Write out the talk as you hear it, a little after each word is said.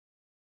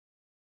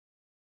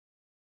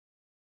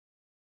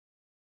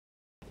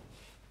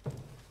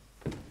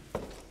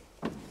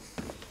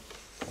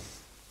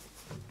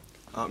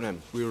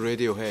Happening. We're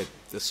Radiohead.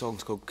 The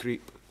song's called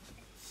Creep.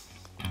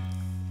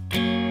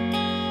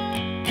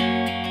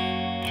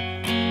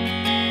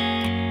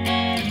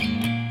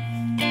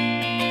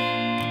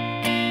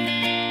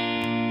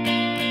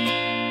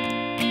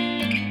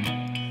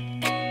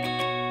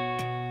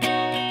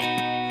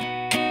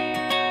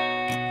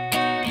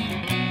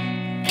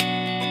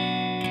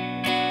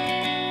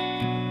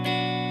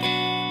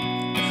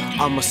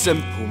 I'm a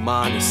simple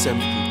man, a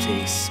simple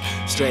taste.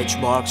 Stretch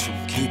marks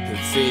from keeping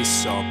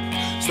face up.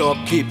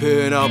 Stop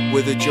keeping up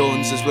with the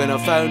Joneses when I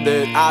found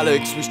out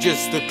Alex was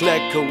just a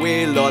click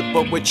away, lad.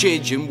 But we're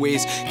changing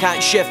ways,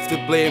 can't shift the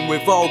blame.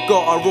 We've all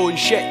got our own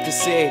shit to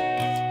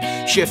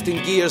say.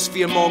 Shifting gears,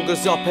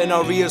 fearmongers up in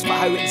our ears. But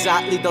how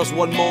exactly does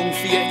one mong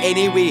fear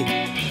anyway?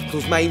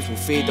 Closed minds will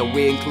fade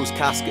away and closed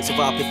caskets of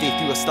apathy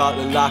through a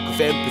startling lack of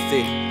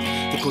empathy.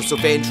 The course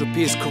of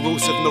entropy is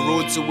corrosive and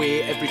erodes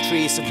away every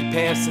trace of your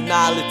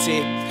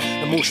personality.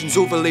 Emotions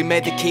overly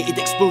medicated,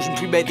 explosion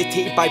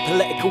premeditated by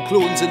political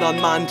clones and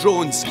unmanned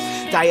drones.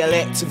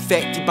 Dialects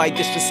infected by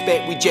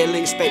disrespect, we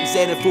generally expect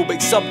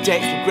xenophobic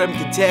subjects with grim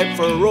contempt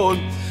for our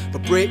own.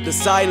 But break the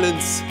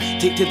silence,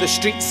 take to the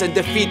streets and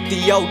defeat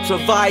the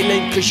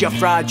ultra-violent. Cause your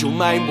fragile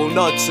mind will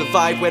not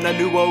survive when a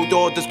new world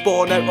order's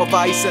born out of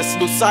ISIS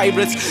and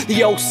Osiris.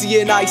 The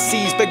all-seeing eye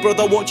sees, Big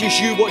Brother watches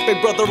you, watch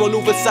Big Brother on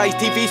oversized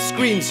TV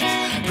screens.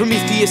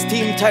 Prometheus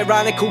team,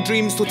 tyrannical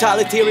dreams,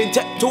 totalitarian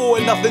tiptoe,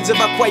 and nothing's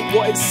ever quite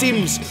what it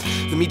seems.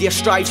 The media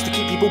strives to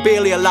keep people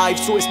barely alive,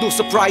 so it's no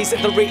surprise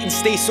that the ratings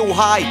stay so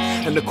high.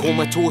 And the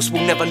comatose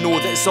will never know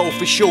that it's all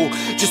for show.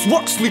 Just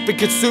work, sleep and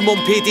consume on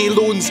payday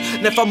loans.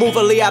 And if I'm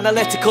overly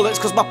analytical, it's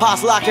cause my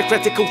past lack of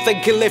critical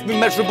thinking left me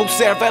miserable,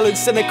 servile and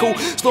cynical.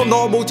 It's not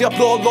normal to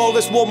applaud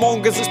lawless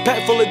warmongers, it's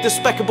pitiful and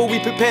despicable. We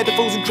put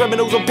pedophiles and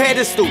criminals on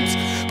pedestals.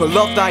 But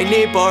love thy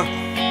neighbour.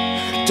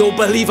 Don't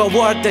believe a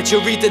word that you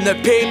read in the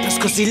papers,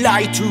 cause he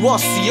lied to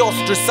us, the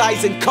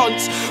ostracising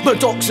cunts.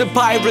 Murdoch's and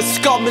pirates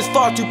scum is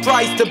far too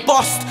prized to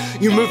bust.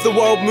 You move, the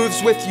world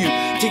moves with you.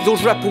 Take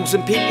those ripples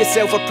and paint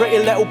yourself a pretty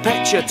little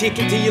picture. Take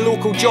it to your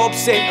local job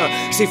centre.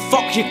 Say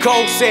fuck your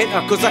call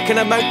centre, cause I can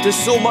amount to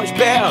so much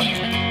better.